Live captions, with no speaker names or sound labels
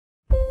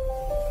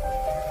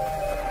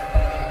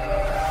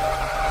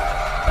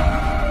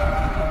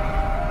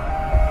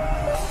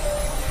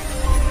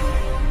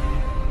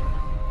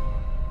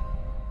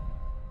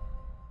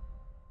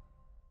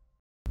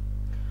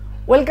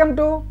Welcome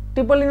to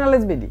triple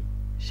knowledge BD.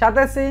 সাথে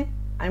আছি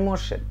আমি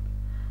মোর্শেদ।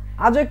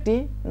 আজও একটি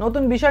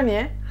নতুন বিষয়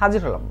নিয়ে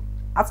হাজির হলাম।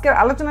 আজকের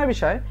আলোচনার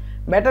বিষয়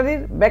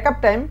ব্যাটারির ব্যাকআপ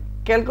টাইম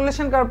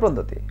ক্যালকুলেশন করার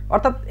পদ্ধতি,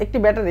 অর্থাৎ একটি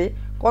ব্যাটারি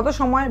কত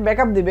সময়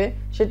ব্যাকআপ দিবে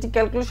সেটি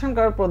ক্যালকুলেশন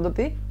করার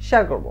পদ্ধতি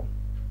শেয়ার করব।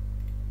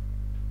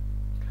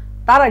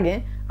 তার আগে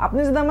আপনি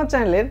যদি আমার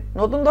চ্যানেলের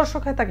নতুন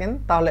দর্শক হয়ে থাকেন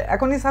তাহলে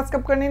এখনই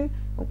সাবস্ক্রাইব করে নিন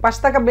এবং পাশে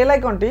থাকা বেল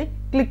আইকনটি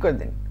ক্লিক করে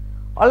দিন।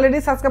 অলরেডি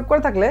সাবস্ক্রাইব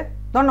করে থাকলে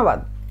ধন্যবাদ।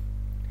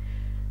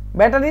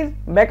 ব্যাটারির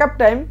ব্যাকআপ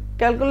টাইম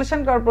ক্যালকুলেশন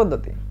করার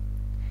পদ্ধতি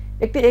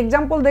একটি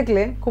এক্সাম্পল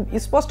দেখলে খুব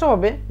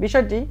স্পষ্টভাবে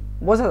বিষয়টি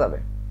বোঝা যাবে।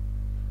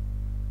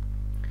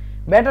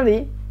 Battery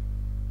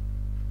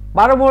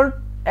 12 volt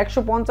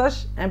 150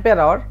 ampere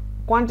hour,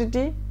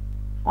 quantity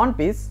on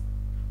piece,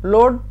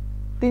 load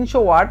 300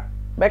 watt,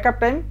 backup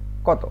time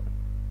কত?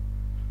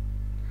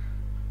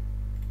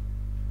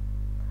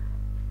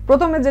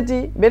 প্রথমে যেটি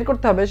বের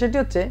করতে হবে সেটি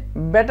হচ্ছে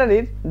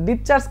ব্যাটারির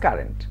ডিসচার্জ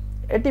কারেন্ট।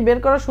 এটি বের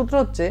করার সূত্র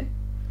হচ্ছে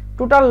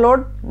টোটাল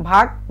লোড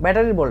ভাগ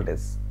ব্যাটারির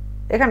ভোল্টেজ।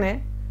 এখানে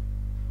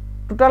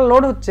টোটাল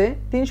লোড হচ্ছে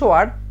 300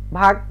 ওয়াট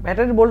ভাগ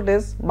ব্যাটারির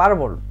ভোল্টেজ 12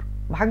 ভোল্ট,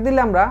 ভাগ দিলে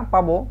আমরা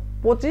পাবো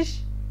 25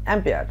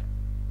 অ্যাম্পিয়ার।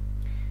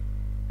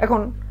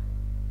 এখন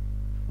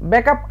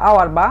ব্যাকআপ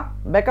আওয়ার বা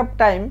ব্যাকআপ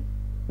টাইম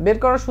বের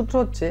করার সূত্র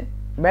হচ্ছে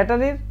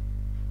ব্যাটারির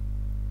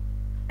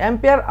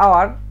অ্যাম্পিয়ার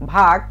আওয়ার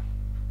ভাগ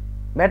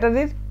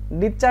ব্যাটারির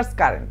ডিসচার্জ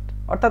কারেন্ট,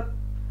 অর্থাৎ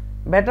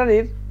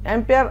ব্যাটারির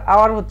অ্যাম্পিয়ার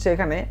আওয়ার হচ্ছে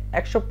এখানে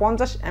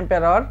 150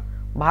 অ্যাম্পিয়ার আওয়ার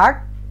ভাগ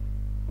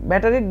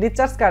ব্যাটারির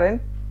ডিসচার্জ কারেন্ট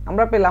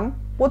আমরা পেলাম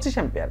 25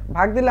 অ্যাম্পিয়ার,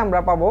 ভাগ দিলে আমরা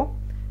পাবো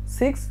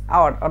 6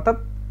 আওয়ার অর্থাৎ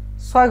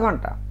 6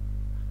 ঘন্টা।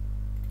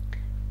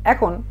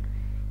 এখন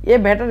এ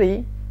ব্যাটারি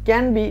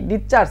ক্যান বি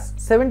ডিসচার্জ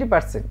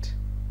 70%,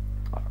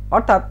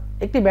 অর্থাৎ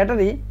একটি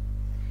ব্যাটারি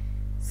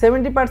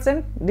 70%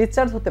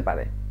 ডিসচার্জ হতে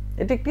পারে।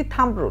 এটি একটি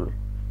থাম্ব রুল,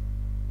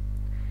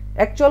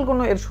 অ্যাকচুয়াল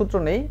কোনো এর সূত্র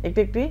নেই,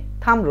 একটি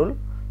থাম্ব রুল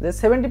যে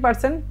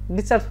 70%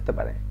 ডিসচার্জ হতে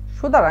পারে।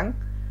 সুতরাং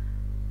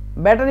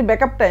ব্যাটারি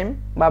ব্যাকআপ টাইম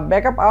বা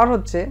ব্যাকআপ আওয়ার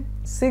হচ্ছে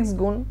 6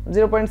 গুণ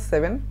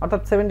 0.7,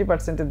 অর্থাৎ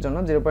 70%-এর জন্য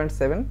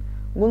 0.7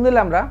 গুণ দিলে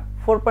আমরা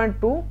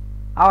 4.2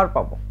 আওয়ার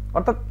পাবো।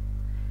 অর্থাৎ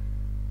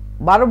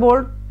 12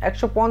 ভোল্ট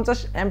 150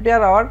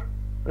 অ্যাম্পিয়ার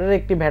আওয়ারের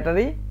একটি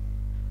ব্যাটারি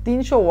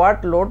 300 ওয়াট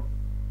লোড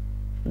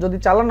যদি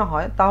চালানো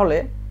হয় তাহলে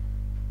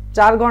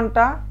 4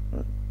 ঘন্টা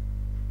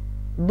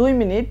 2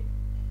 মিনিট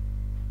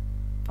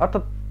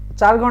অর্থাৎ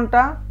 4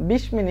 ঘন্টা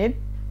 20 মিনিট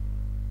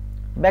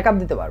ব্যাকআপ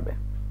দিতে পারবে।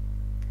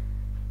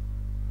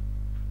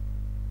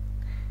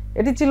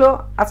 এটি ছিল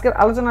আজকের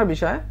আলোচনার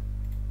বিষয়।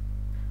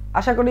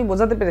 আশা করি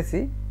বোঝাতে পেরেছি।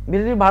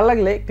 ভিডিওটি ভালো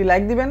লাগলে একটি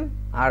লাইক দিবেন,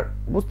 আর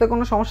বুঝতে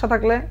কোনো সমস্যা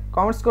থাকলে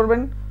কমেন্টস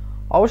করবেন।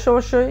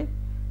 অবশ্যই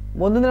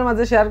বন্ধুদের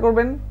মাঝে শেয়ার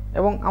করবেন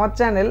এবং আমার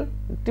channel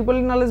triple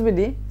knowledge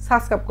BD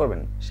subscribe করবেন।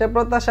 সে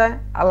প্রত্যাশায়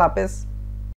আল্লাহ হাফেজ।